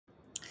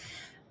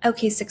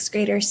Okay, sixth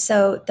graders,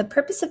 so the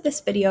purpose of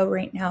this video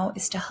right now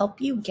is to help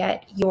you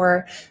get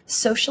your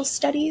social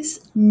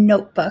studies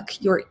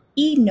notebook, your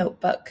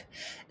e-notebook,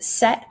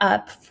 set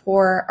up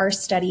for our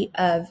study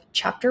of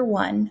chapter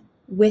 1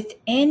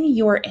 within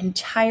your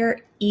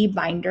entire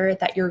e-binder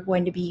that you're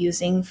going to be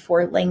using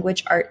for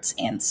language arts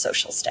and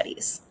social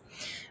studies.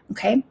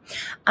 Okay,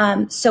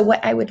 so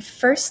what I would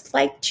first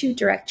like to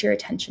direct your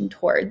attention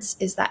towards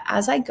is that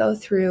as I go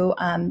through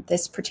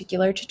this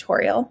particular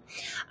tutorial,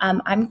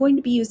 I'm going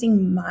to be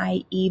using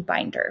my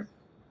e-binder.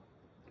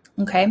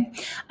 Okay,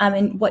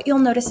 and what you'll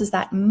notice is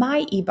that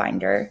my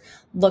e-binder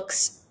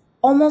looks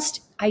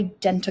almost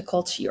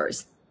identical to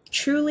yours.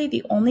 Truly,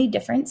 the only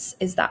difference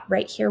is that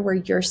right here where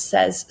yours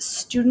says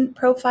student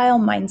profile,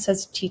 mine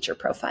says teacher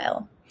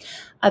profile.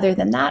 Other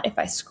than that, if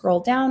I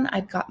scroll down,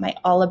 I've got my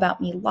All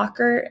About Me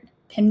locker,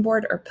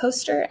 pinboard or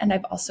poster, and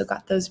I've also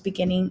got those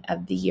beginning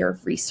of the year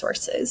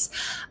resources,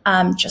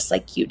 just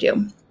like you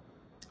do.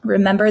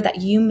 Remember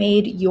that you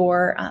made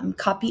your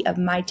copy of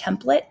my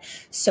template,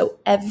 so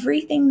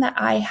everything that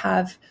I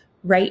have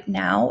right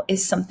now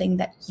is something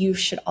that you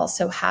should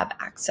also have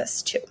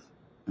access to.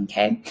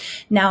 Okay,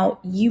 now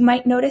you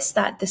might notice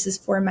that this is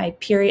for my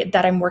period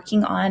that I'm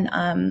working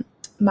on,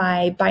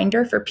 my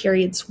binder for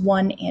periods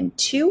 1 and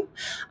 2,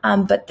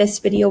 but this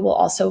video will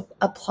also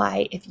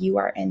apply if you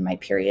are in my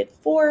period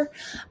 4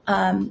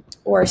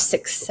 or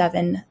 6,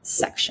 7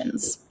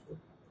 sections.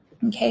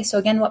 Okay, so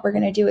again, what we're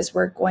going to do is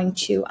we're going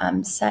to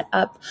set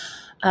up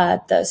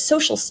the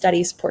social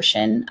studies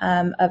portion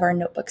of our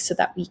notebook so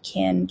that we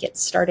can get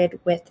started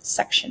with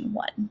section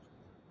 1.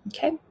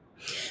 Okay,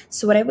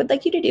 so what I would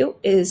like you to do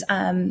is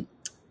when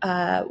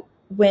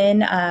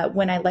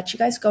I let you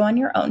guys go on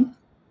your own,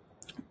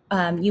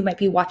 you might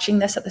be watching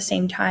this at the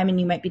same time and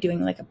you might be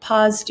doing like a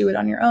pause, do it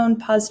on your own,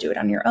 pause, do it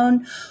on your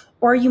own,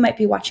 or you might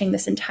be watching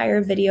this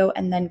entire video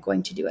and then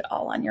going to do it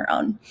all on your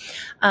own.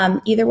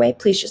 Either way,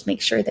 please just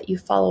make sure that you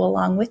follow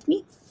along with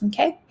me,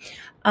 okay?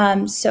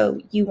 So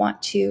you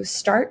want to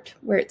start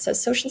where it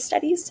says social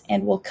studies,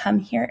 and we'll come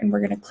here and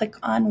we're gonna click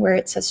on where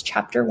it says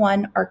chapter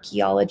 1,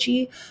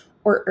 archaeology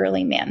or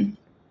early man.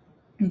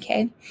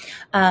 Okay,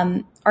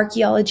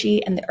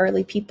 archaeology and the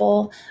early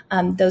people,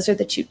 those are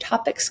the two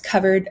topics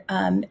covered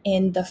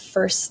in the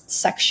first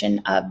section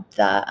of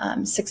the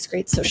 6th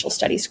grade social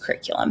studies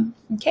curriculum.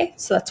 Okay,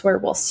 so that's where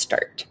we'll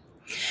start.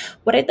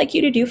 What I'd like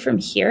you to do from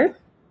here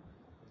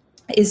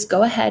is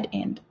go ahead,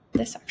 and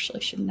this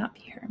actually should not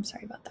be here. I'm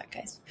sorry about that,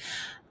 guys.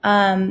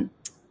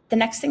 The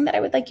next thing that I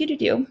would like you to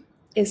do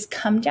is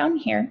come down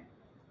here,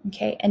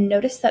 okay, and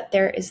notice that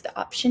there is the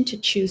option to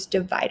choose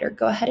divider.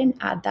 Go ahead and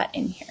add that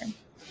in here.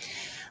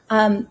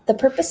 The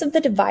purpose of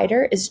the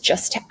divider is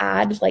just to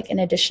add like an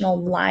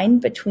additional line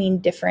between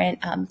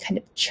different kind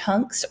of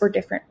chunks or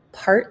different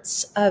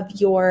parts of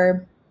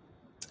your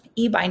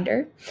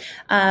e-binder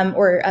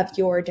or of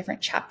your different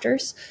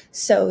chapters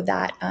so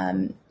that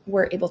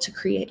we're able to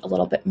create a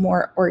little bit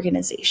more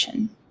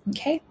organization.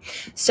 Okay,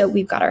 so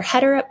we've got our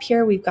header up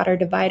here, we've got our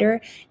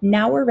divider.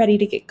 Now we're ready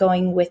to get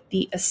going with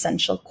the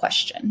essential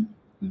question.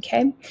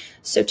 Okay,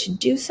 so to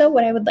do so,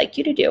 what I would like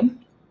you to do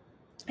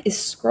is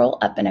scroll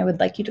up and I would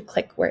like you to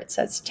click where it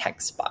says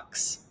text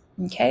box.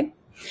 Okay.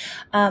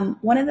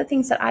 One of the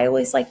things that I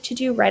always like to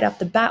do right off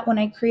the bat when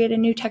I create a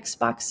new text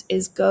box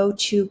is go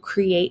to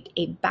create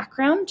a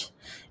background.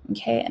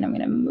 Okay. And I'm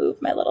going to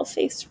move my little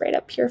face right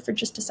up here for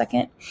just a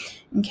second.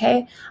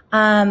 Okay.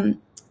 I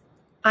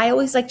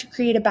always like to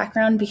create a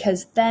background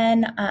because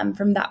then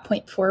from that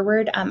point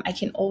forward, I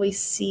can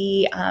always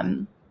see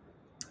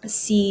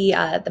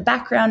the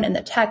background and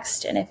the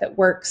text, and if it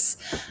works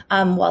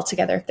well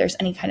together, if there's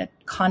any kind of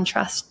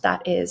contrast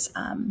that is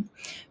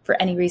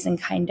for any reason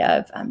kind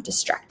of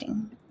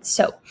distracting.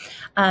 So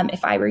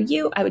if I were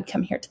you, I would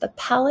come here to the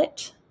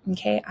palette.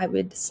 Okay, I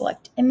would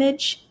select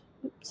image,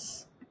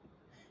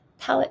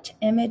 palette,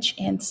 image,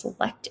 and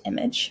select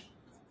image.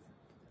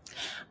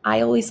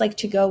 I always like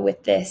to go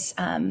with this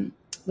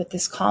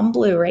calm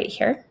blue right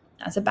here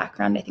as a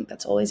background. I think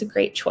that's always a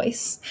great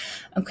choice.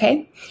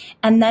 Okay,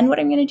 and then what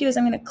I'm going to do is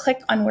I'm going to click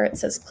on where it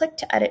says click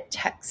to edit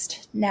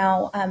text.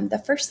 Now, the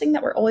first thing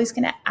that we're always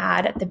going to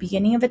add at the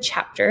beginning of a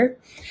chapter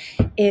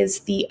is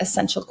the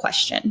essential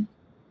question.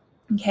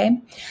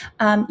 Okay,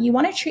 you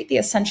want to treat the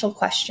essential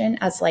question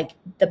as like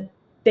the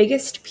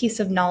biggest piece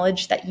of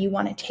knowledge that you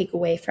want to take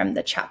away from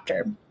the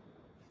chapter.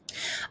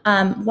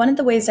 One of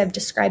the ways I've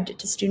described it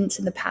to students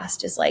in the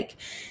past is like,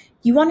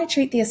 you want to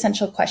treat the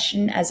essential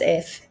question as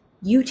if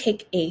you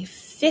take a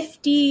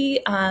 50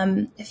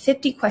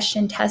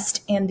 question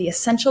test and the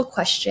essential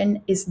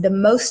question is the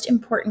most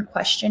important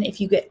question.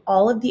 If you get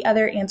all of the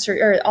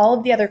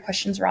other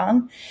questions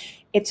wrong,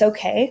 it's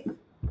okay,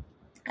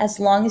 as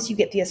long as you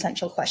get the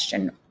essential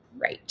question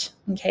right.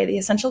 Okay, the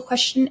essential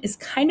question is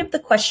kind of the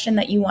question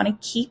that you want to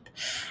keep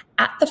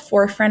at the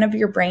forefront of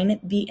your brain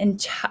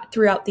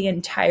throughout the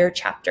entire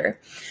chapter.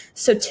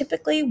 So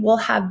typically we'll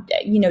have,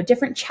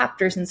 different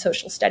chapters in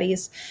social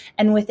studies,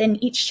 and within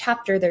each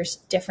chapter there's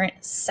different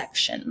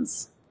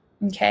sections.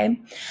 Okay,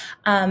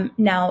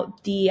 now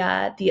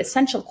the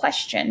essential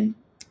question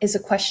is a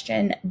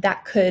question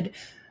that could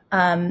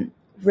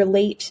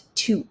relate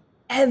to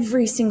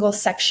every single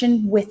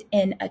section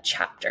within a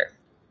chapter.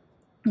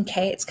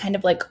 Okay, it's kind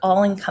of like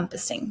all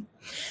encompassing.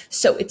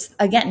 So it's,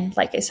 again,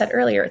 like I said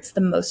earlier, it's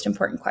the most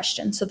important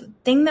question. So the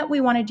thing that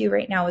we want to do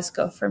right now is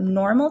go from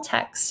normal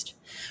text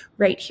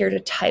right here to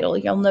title.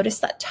 You'll notice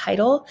that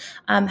title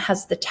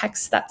has the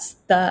text that's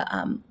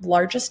the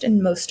largest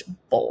and most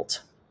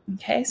bold.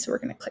 Okay, so we're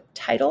going to click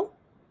title.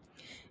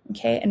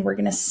 Okay, and we're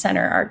going to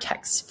center our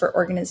text for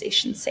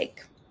organization's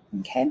sake.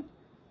 Okay,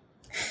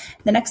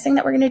 the next thing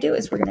that we're going to do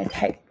is we're going to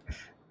type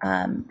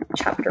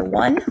chapter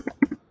 1,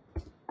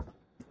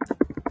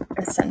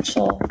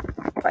 essential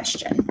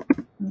question.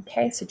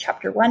 Okay, so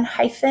chapter 1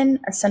 hyphen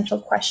essential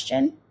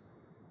question.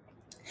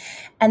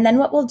 And then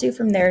what we'll do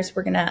from there is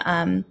we're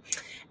gonna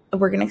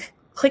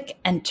click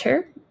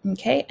enter.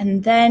 Okay,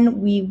 and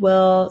then we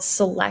will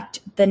select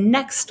the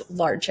next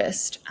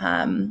largest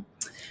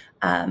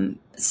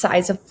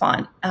size of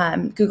font.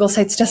 Google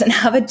Sites doesn't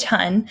have a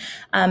ton,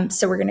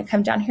 so we're going to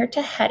come down here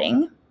to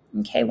heading.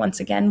 Okay, once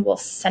again, we'll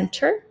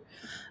center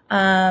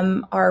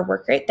our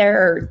work right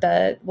there,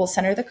 or we'll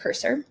center the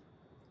cursor.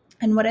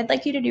 And what I'd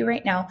like you to do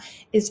right now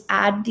is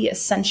add the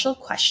essential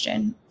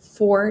question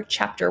for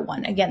chapter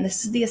 1. Again,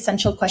 this is the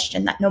essential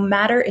question that no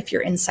matter if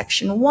you're in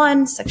section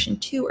 1, section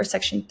 2, or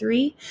section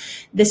 3,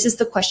 this is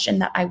the question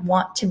that I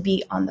want to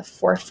be on the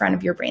forefront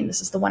of your brain.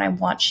 This is the one I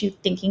want you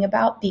thinking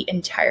about the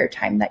entire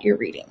time that you're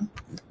reading.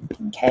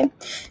 Okay,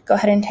 go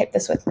ahead and type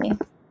this with me.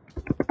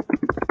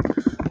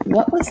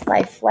 What was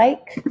life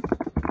like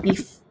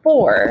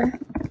before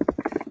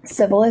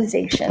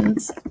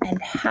civilizations,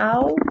 and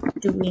how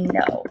do we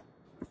know?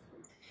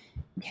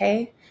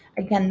 Okay,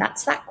 again,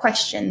 that's that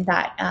question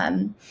that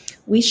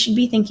we should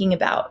be thinking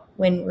about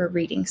when we're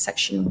reading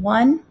section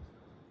 1,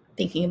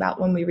 thinking about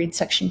when we read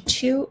section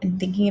 2, and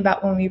thinking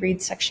about when we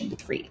read section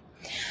 3.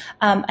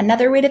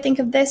 Another way to think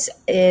of this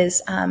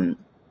is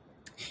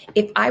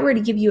if I were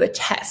to give you a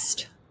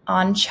test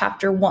on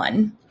chapter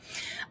 1,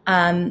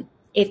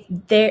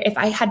 if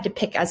I had to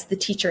pick as the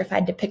teacher, if I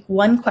had to pick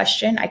one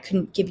question, I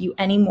couldn't give you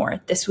any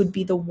more. This would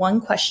be the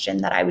one question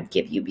that I would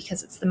give you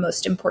because it's the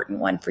most important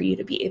one for you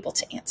to be able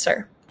to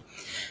answer.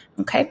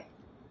 Okay.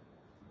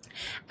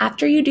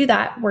 After you do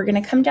that, we're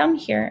going to come down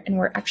here and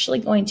we're actually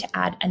going to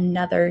add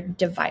another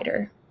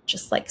divider,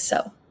 just like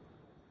so.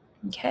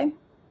 Okay.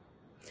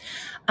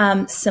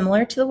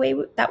 Similar to the way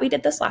that we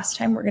did this last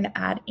time, we're going to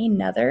add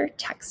another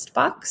text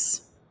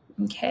box.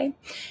 Okay,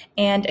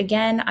 and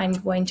again, I'm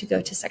going to go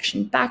to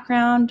section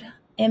background,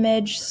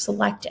 image,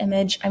 select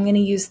image. I'm going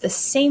to use the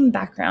same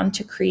background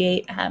to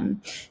create,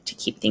 to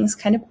keep things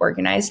kind of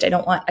organized. I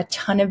don't want a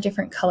ton of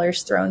different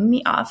colors throwing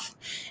me off.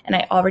 And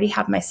I already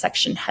have my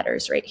section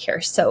headers right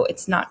here, so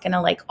it's not going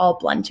to like all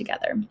blend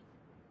together.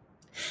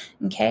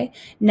 Okay,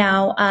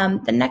 now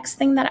the next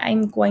thing that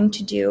I'm going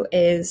to do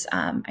is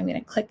I'm going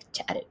to click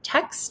to edit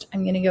text.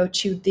 I'm going to go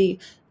to the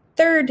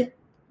third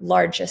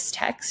largest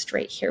text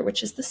right here,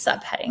 which is the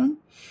subheading.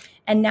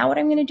 And now what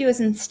I'm going to do is,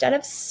 instead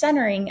of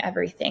centering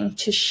everything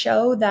to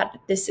show that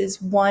this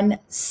is one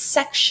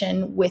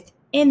section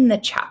within the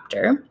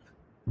chapter,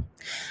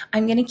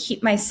 I'm going to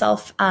keep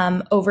myself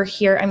over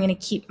here. I'm going to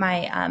keep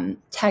my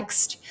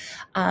text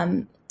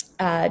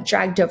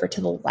dragged over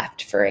to the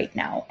left for right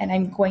now. And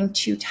I'm going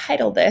to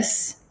title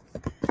this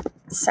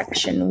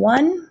section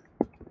 1.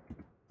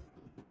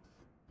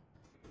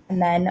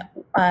 And then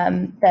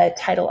the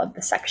title of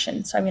the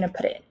section. So I'm going to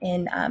put it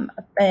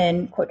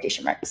in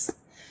quotation marks.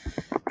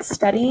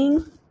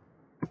 Studying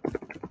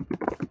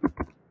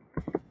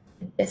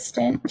the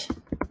distant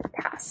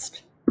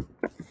past.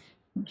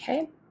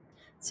 Okay,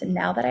 so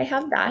now that I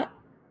have that,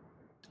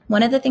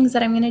 one of the things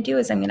that I'm going to do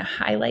is I'm going to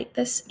highlight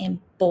this and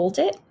bold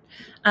it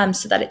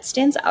so that it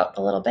stands out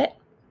a little bit.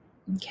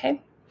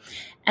 Okay,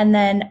 and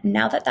then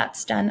now that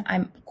that's done,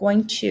 I'm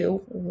going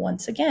to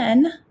once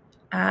again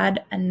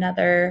add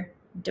another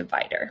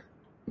divider.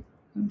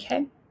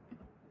 Okay.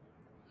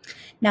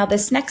 Now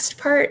this next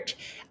part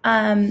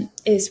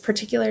is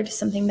particular to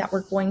something that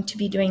we're going to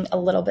be doing a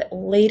little bit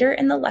later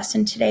in the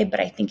lesson today, but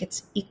I think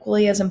it's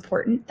equally as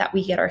important that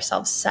we get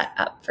ourselves set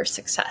up for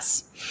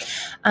success.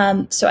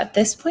 So at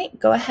this point,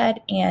 go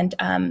ahead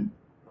and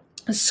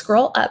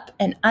scroll up,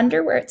 and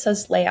under where it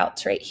says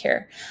layouts right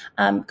here,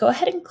 go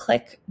ahead and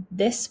click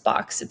this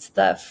box. It's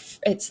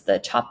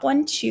the top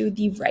one to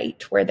the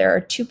right, where there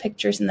are 2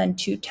 pictures and then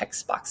 2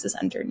 text boxes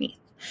underneath.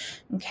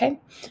 Okay,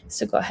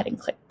 so go ahead and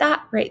click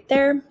that right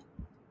there.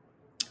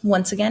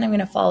 Once again, I'm going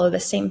to follow the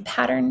same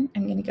pattern.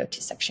 I'm going to go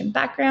to section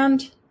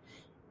background,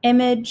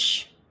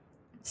 image,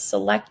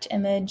 select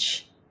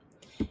image,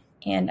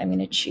 and I'm going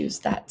to choose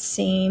that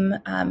same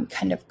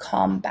kind of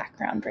calm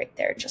background right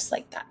there, just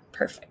like that.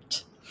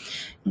 Perfect.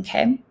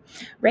 Okay,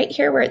 right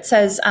here where it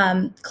says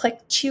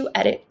click to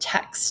edit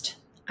text,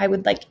 I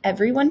would like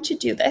everyone to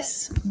do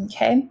this.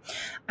 Okay,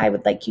 I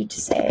would like you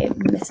to say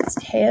Mrs.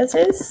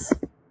 Tejas'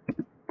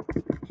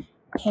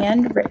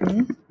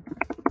 handwritten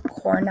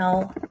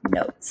Cornell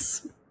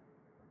notes.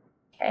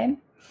 Okay,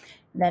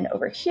 then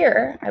over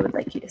here, I would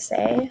like you to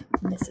say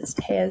Mrs.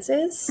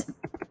 Tejas'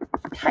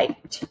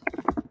 typed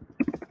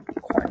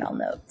Cornell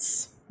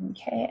notes.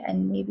 Okay,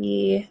 and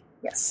maybe,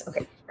 yes,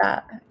 okay,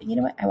 you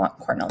know what, I want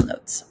Cornell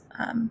notes.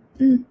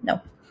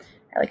 No,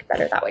 I like it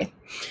better that way.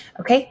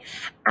 Okay,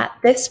 at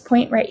this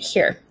point right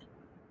here,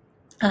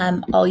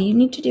 all you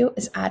need to do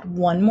is add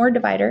one more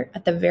divider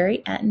at the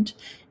very end,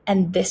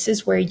 and this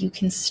is where you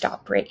can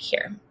stop right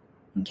here.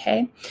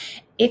 Okay,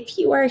 if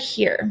you are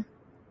here,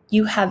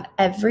 you have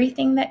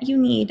everything that you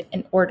need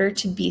in order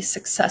to be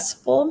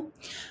successful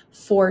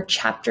for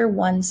Chapter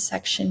 1,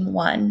 Section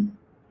 1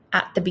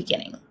 at the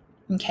beginning.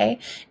 Okay,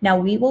 now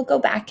we will go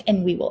back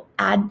and we will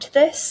add to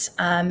this,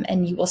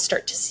 and you will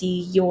start to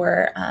see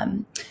your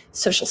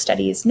social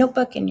studies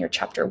notebook in your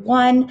Chapter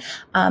 1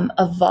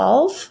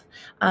 evolve.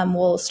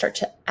 We'll start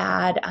to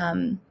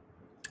add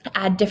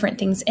different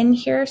things in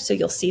here. So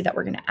you'll see that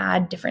we're going to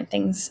add different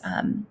things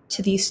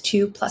to these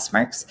 2 plus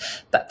marks.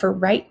 But for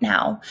right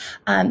now,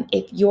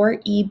 if your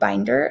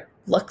e-binder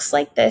looks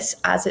like this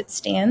as it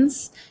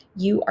stands,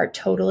 you are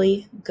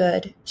totally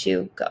good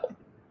to go.